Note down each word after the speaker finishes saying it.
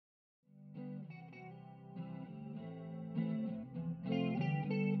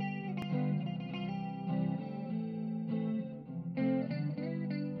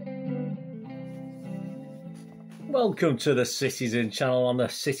Welcome to the Citizen channel. On the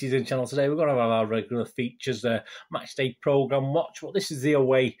Citizen channel today, we're going to have our regular features, match day programme watch. Well, this is the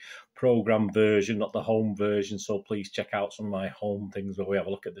away programme version, not the home version, so please check out some of my home things where we have a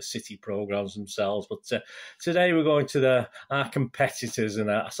look at the City programmes themselves. But today we're going to our competitors and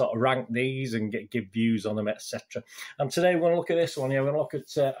sort of rank these and give views on them, etc. And today we're going to look at this one. Yeah, we're going to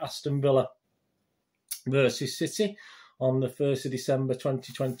look at Aston Villa versus City on the 1st of December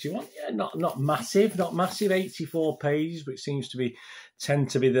 2021. Yeah, not massive, 84 pages, which seems to tend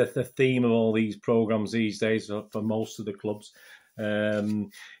to be the theme of all these programmes these days for most of the clubs.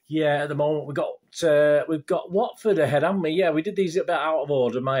 Yeah, at the moment we've got Watford ahead, haven't we? Yeah, we did these a bit out of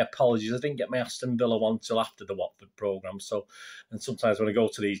order. My apologies. I didn't get my Aston Villa one till after the Watford programme. So, and sometimes when I go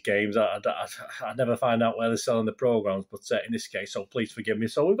to these games, I never find out where they're selling the programmes. But in this case, so please forgive me.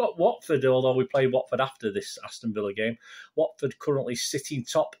 So we've got Watford, although we played Watford after this Aston Villa game. Watford currently sitting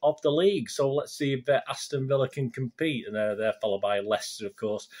top of the league. So let's see if Aston Villa can compete. And they're followed by Leicester, of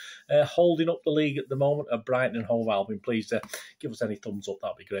course. Holding up the league at the moment are Brighton and Hove Albion. Please give us any thumbs up.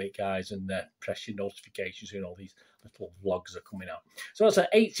 That'd be great, guys. And press your notifications so you know these little vlogs are coming out. So that's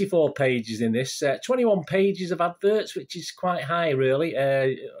 84 pages in this, 21 pages of adverts, which is quite high, really.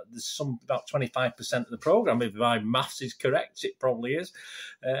 There's about 25% of the programme. If my maths is correct, it probably is.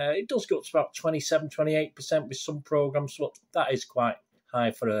 It does go up to about 27, 28% with some programmes, but that is quite high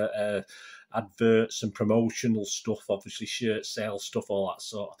for adverts and promotional stuff, obviously shirt sales stuff, all that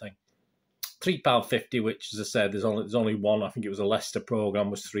sort of thing. £3.50, which, as I said, there's only one. I think it was a Leicester programme,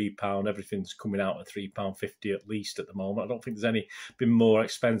 was £3. Everything's coming out at £3.50 at least at the moment. I don't think there's been more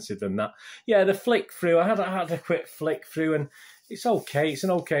expensive than that. Yeah, the flick through. I had a quick flick through, and it's okay. It's an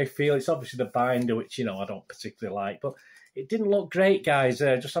okay feel. It's obviously the binder, which I don't particularly like, but it didn't look great, guys.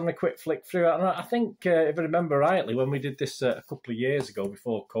 Just having a quick flick through it. And I think, if I remember rightly, when we did this a couple of years ago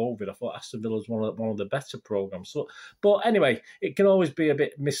before COVID, I thought Aston Villa was one of the better programmes. So, but anyway, it can always be a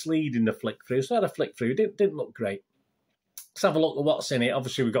bit misleading, the flick through. So I had a flick through. It didn't look great. Let's have a look at what's in it.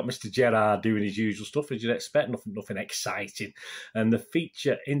 Obviously, we've got Mr. Gerrard doing his usual stuff, as you'd expect, nothing exciting. And the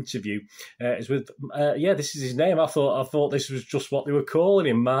feature interview is with, this is his name. I thought this was just what they were calling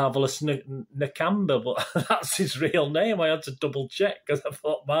him, Marvellous Nakamba, but that's his real name. I had to double check because I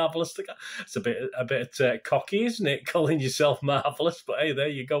thought Marvellous. It's a bit cocky, isn't it, calling yourself Marvellous? But hey, there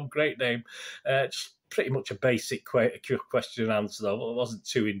you go, great name. Just pretty much a basic question and answer, though. It wasn't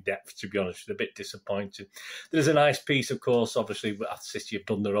too in-depth, to be honest. A bit disappointing. There's a nice piece, of course, obviously, City have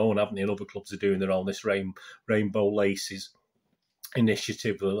done their own, haven't they? And other clubs are doing their own, this Rainbow Laces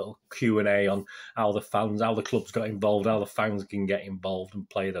initiative, a little Q&A on how the clubs got involved, how the fans can get involved and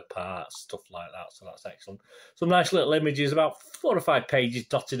play their part, stuff like that. So that's excellent. Some nice little images, about 4 or 5 pages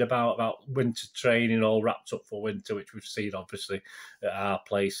dotted about winter training, all wrapped up for winter, which we've seen obviously at our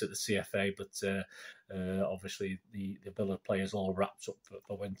place at the CFA, but obviously the Villa players all wrapped up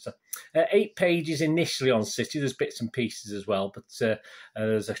for winter. 8 pages initially on City. There's bits and pieces as well, but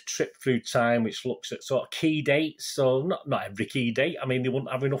there's a trip through time which looks at sort of key dates. So not every key date. I mean, they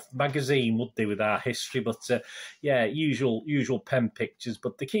wouldn't have enough magazine, would they, with our history? But yeah, usual pen pictures.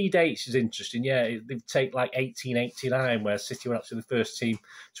 But the key dates is interesting. Yeah, they take like 1889, where City were actually the first team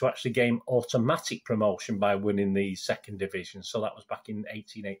to actually gain automatic promotion by winning the second division. So that was back in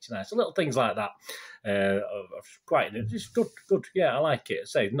 1889. So little things like that. Quite just good. Yeah, I like it. I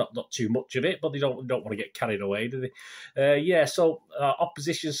say not too much of it, but they don't want to get carried away, do they? Yeah. So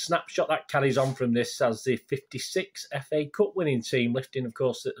opposition snapshot that carries on from this as the 56 FA Cup winning team, lifting, of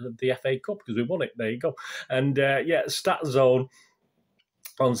course, the FA Cup because we won it. There you go. And yeah, stat zone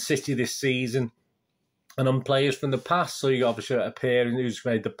on City this season. And on players from the past, so you got obviously who's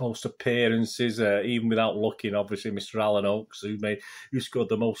made the most appearances, even without looking. Obviously, Mr. Alan Oakes, who scored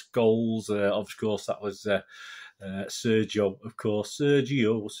the most goals. Of course, that was Sergio, of course,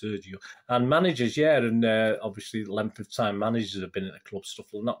 Sergio, and managers, yeah, and obviously the length of time managers have been at the club, stuff.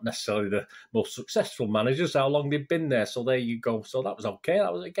 Well, not necessarily the most successful managers, how long they've been there. So there you go. So that was okay.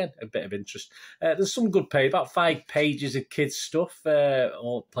 That was again a bit of interest. There's some good page, about 5 pages of kids stuff,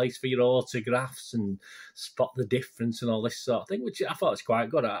 or place for your autographs and spot the difference and all this sort of thing, which I thought was quite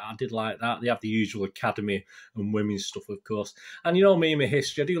good. I did like that. They have the usual academy and women's stuff, of course. And you know me and my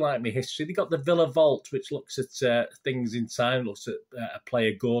history. I do like my history. They got the Villa Vault, which looks at things in time, looks at a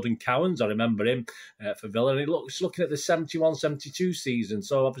player, Gordon Cowans. I remember him for Villa, and it's looking at the 71-72 season.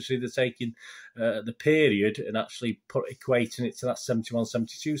 So obviously they're taking the period and actually equating it to that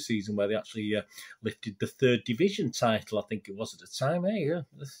 71-72 season where they actually lifted the 3rd division title, I think it was at the time. Hey, yeah.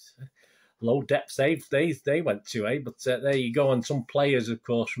 low depths they went to, eh? But there you go. And some players, of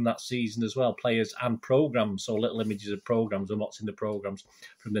course, from that season as well, players and programmes. So little images of programmes and what's in the programmes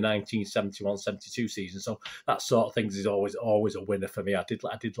from the 1971-72 season. So that sort of things is always a winner for me. I did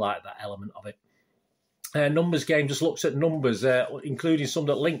like that element of it. Numbers game just looks at numbers, including some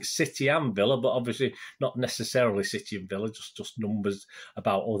that link City and Villa, but obviously not necessarily City and Villa, just numbers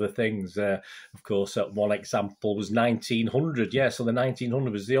about other things. Of course, one example was 1900. Yeah, so the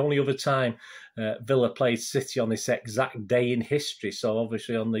 1900 was the only other time Villa played City on this exact day in history. So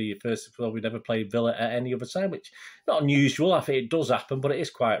obviously on the 1st of April, we never played Villa at any other time, which not unusual. I think it does happen, but it is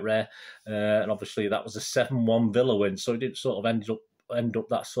quite rare. And obviously that was a 7-1 Villa win, so it didn't sort of end up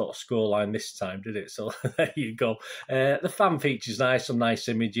that sort of scoreline this time, did it? So there you go. The fan feature's nice, some nice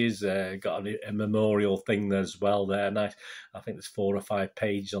images. Got a memorial thing there as well there. Nice. I think there's 4 or 5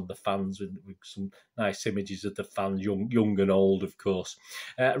 pages on the fans with some nice images of the fans, young and old, of course.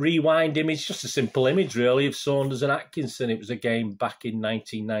 Rewind image, just a simple image really of Saunders and Atkinson. It was a game back in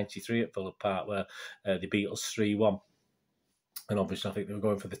 1993 at Villa Park where they beat us 3-1. And obviously, I think they were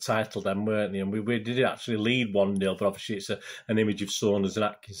going for the title then, weren't they? And we did actually lead 1-0, but obviously it's an image of Saunders and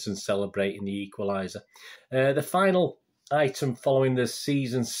Atkinson celebrating the equaliser. The final item following the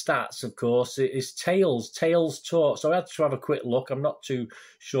season stats, of course, is Tales Talk. So I had to have a quick look. I'm not too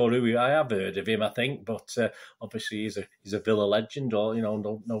sure who I have heard of him, I think, but obviously he's a Villa legend, or, you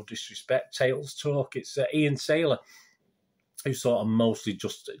know, no disrespect. Tales Talk, it's Ian Taylor, who sort of mostly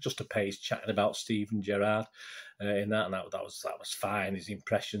just a page chatting about Steven Gerrard in that, and that was fine, his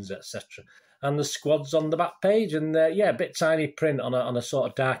impressions, etc. And the squad's on the back page, and a bit tiny print on a sort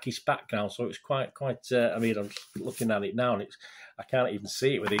of darkish background, so it's quite. I mean, I'm looking at it now, and I can't even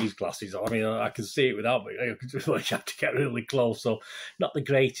see it with these glasses on. I mean, I can see it without, but you have to get really close. So not the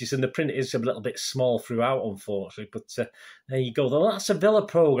greatest, and the print is a little bit small throughout, unfortunately. But there you go. Though that's a Villa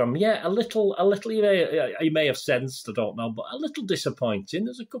programme. Yeah, a little. You may have sensed, I don't know, but a little disappointing.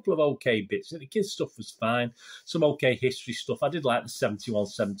 There's a couple of okay bits. The kids' stuff was fine. Some okay history stuff. I did like the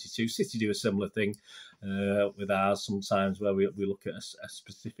 71-72. City do a similar thing with ours sometimes, where we look at a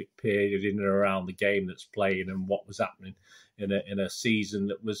specific period in and around the game that's playing and what was happening in a season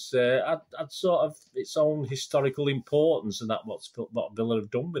that was had sort of its own historical importance, and that what Villa have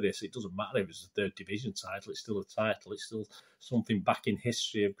done with this. It doesn't matter if it's a third division title; it's still a title. It's still something back in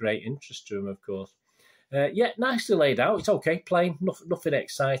history of great interest to them, of course. Nicely laid out. It's okay, plain, nothing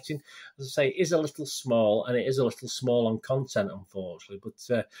exciting. As I say, it is a little small, and it is a little small on content, unfortunately.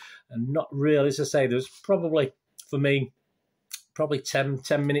 But not really. As I say, there's probably, for me, 10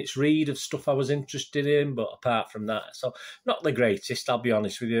 minutes read of stuff I was interested in, but apart from that, so not the greatest, I'll be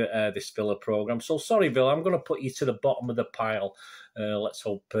honest with you, this Villa programme. So sorry, Villa, I'm going to put you to the bottom of the pile. Let's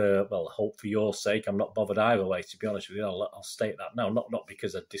hope, hope for your sake. I'm not bothered either way, to be honest with you. I'll state that now, not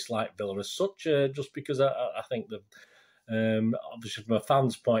because I dislike Villa as such, just because I think that obviously from a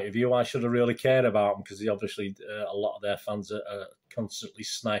fan's point of view, I should have really cared about them, because obviously a lot of their fans are constantly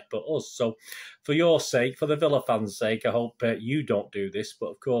snipe at us. So for your sake, for the Villa fans' sake, I hope you don't do this. But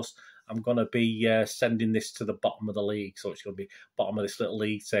of course, I'm going to be sending this to the bottom of the league, so it's going to be bottom of this little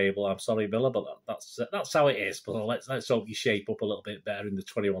league table. I'm sorry, Villa, but that's how it is. But let's hope you shape up a little bit better in the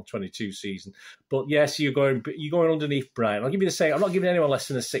 21-22 season. But yes, you're going underneath Brighton. I'll give you the same. I'm not giving anyone less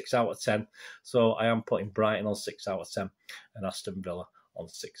than a 6 out of 10. So I am putting Brighton on 6 out of 10 and Aston Villa on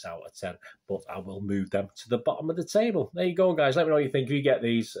 6 out of 10, but I will move them to the bottom of the table. There you go, guys. Let me know what you think. If you get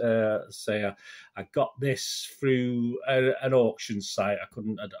these, I got this through an auction site.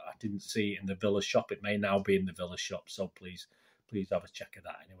 I didn't see it in the Villa shop. It may now be in the Villa shop, so please have a check of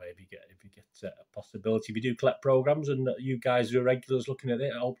that anyway. If you get a possibility, if you do collect programs, and you guys who are regulars looking at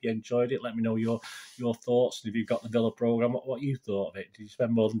it, I hope you enjoyed it. Let me know your thoughts, and if you've got the Villa program, what you thought of it. Did you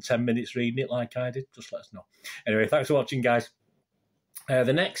spend more than 10 minutes reading it like I did? Just let us know. Anyway, thanks for watching, guys.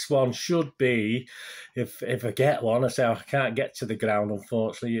 The next one should be, if I get one, I say I can't get to the ground,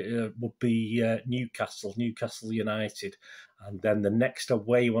 unfortunately, it would be Newcastle United. And then the next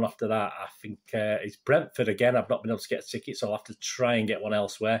away one after that, I think, is Brentford again. I've not been able to get a ticket, so I'll have to try and get one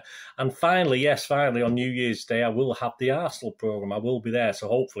elsewhere. And finally, on New Year's Day, I will have the Arsenal programme. I will be there, so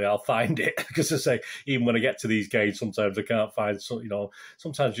hopefully I'll find it. Because I say, even when I get to these games, sometimes I can't find,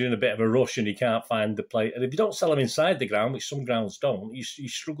 sometimes you're in a bit of a rush and you can't find the play. And if you don't sell them inside the ground, which some grounds don't, you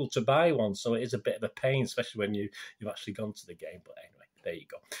struggle to buy one. So it is a bit of a pain, especially when you've actually gone to the game. But anyway. There you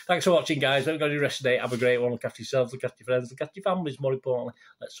go. Thanks for watching, guys. Don't go to the rest of the day. Have a great one. Look after yourselves, look after your friends, look after your families. More importantly,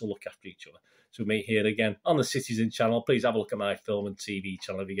 let's all look after each other. to meet here again on the Citizen channel. Please have a look at my film and TV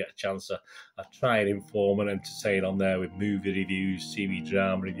channel if you get a chance. I try and inform and entertain on there with movie reviews, TV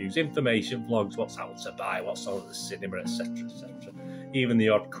drama reviews, information vlogs, what's out to buy, what's on at the cinema, etc, etc. Even the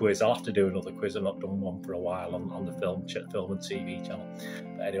odd quiz. I'll have to do another quiz. I've not done one for a while on the film and TV channel.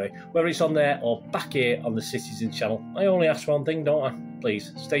 But anyway, whether it's on there or back here on the Citizen channel, I only ask one thing, don't I?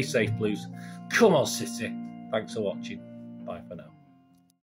 Please, stay safe, please. Come on, City. Thanks for watching. Bye for now.